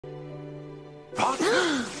What?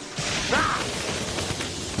 Ah!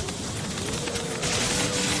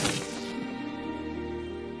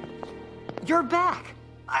 You're back.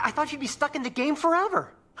 I thought you'd be stuck in the game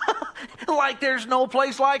forever. Like there's no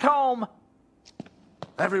place like home.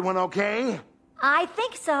 Everyone okay? I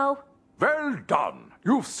think so. Well done.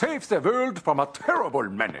 You've saved the world from a terrible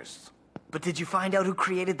menace. But did you find out who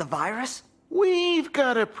created the virus? We've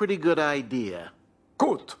got a pretty good idea.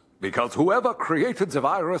 Good, because whoever created the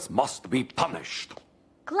virus must be punished.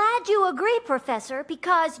 Glad you agree, Professor,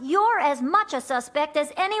 because you're as much a suspect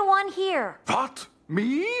as anyone here. What?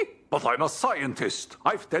 Me? But I'm a scientist.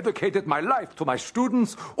 I've dedicated my life to my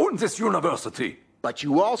students and this university. But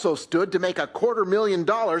you also stood to make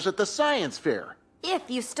 $250,000 at the science fair. If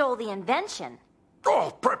you stole the invention.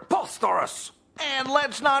 Oh, preposterous! And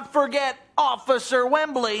let's not forget Officer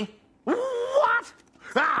Wembley. What?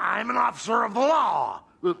 I'm an officer of the law.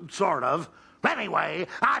 Sort of. Anyway,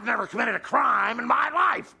 I've never committed a crime in my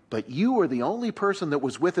life. But you were the only person that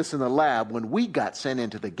was with us in the lab when we got sent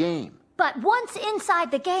into the game. But once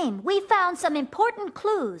inside the game, we found some important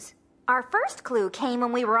clues. Our first clue came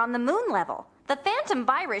when we were on the moon level. The Phantom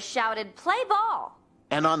virus shouted, "Play ball!"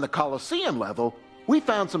 And on the Colosseum level, we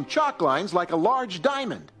found some chalk lines like a large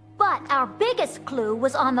diamond. But our biggest clue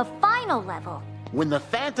was on the final level. When the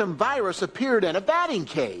Phantom virus appeared in a batting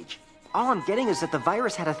cage. All I'm getting is that the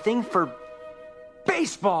virus had a thing for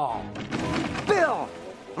baseball. Bill!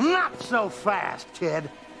 Not so fast, kid.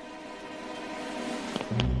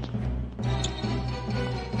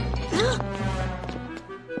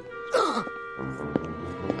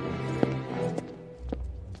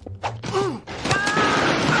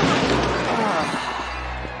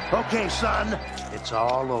 Okay, son, it's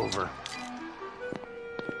all over.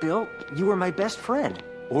 Bill, you were my best friend.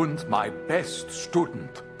 And my best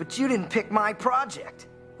student. But you didn't pick my project.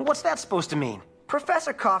 What's that supposed to mean?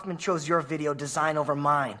 Professor Kaufman chose your video design over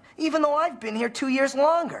mine, even though I've been here 2 years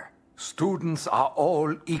longer. Students are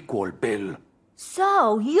all equal, Bill.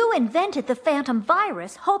 So you invented the Phantom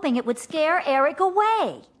virus, hoping it would scare Eric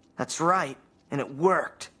away. That's right, and it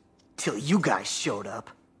worked. Till you guys showed up.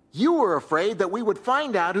 You were afraid that we would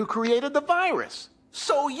find out who created the virus.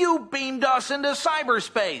 So you beamed us into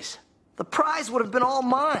cyberspace. The prize would have been all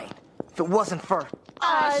mine if it wasn't for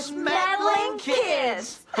Us meddling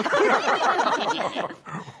kids!